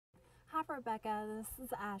Hi Rebecca, this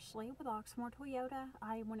is Ashley with Oxmoor Toyota.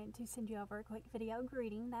 I wanted to send you over a quick video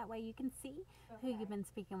greeting, that way you can see who you've been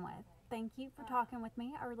speaking with. Thank you for talking with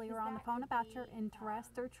me earlier on the phone about your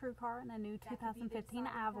interest through TrueCar in a new 2015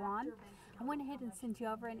 Avalon. I went ahead and sent you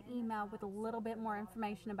over an email with a little bit more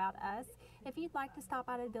information about us. If you'd like to stop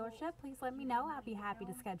by the dealership, please let me know. I'll be happy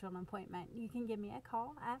to schedule an appointment. You can give me a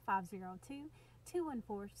call at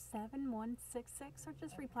 502-214-7166 or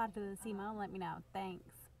just reply to this email and let me know.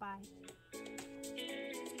 Thanks. Bye.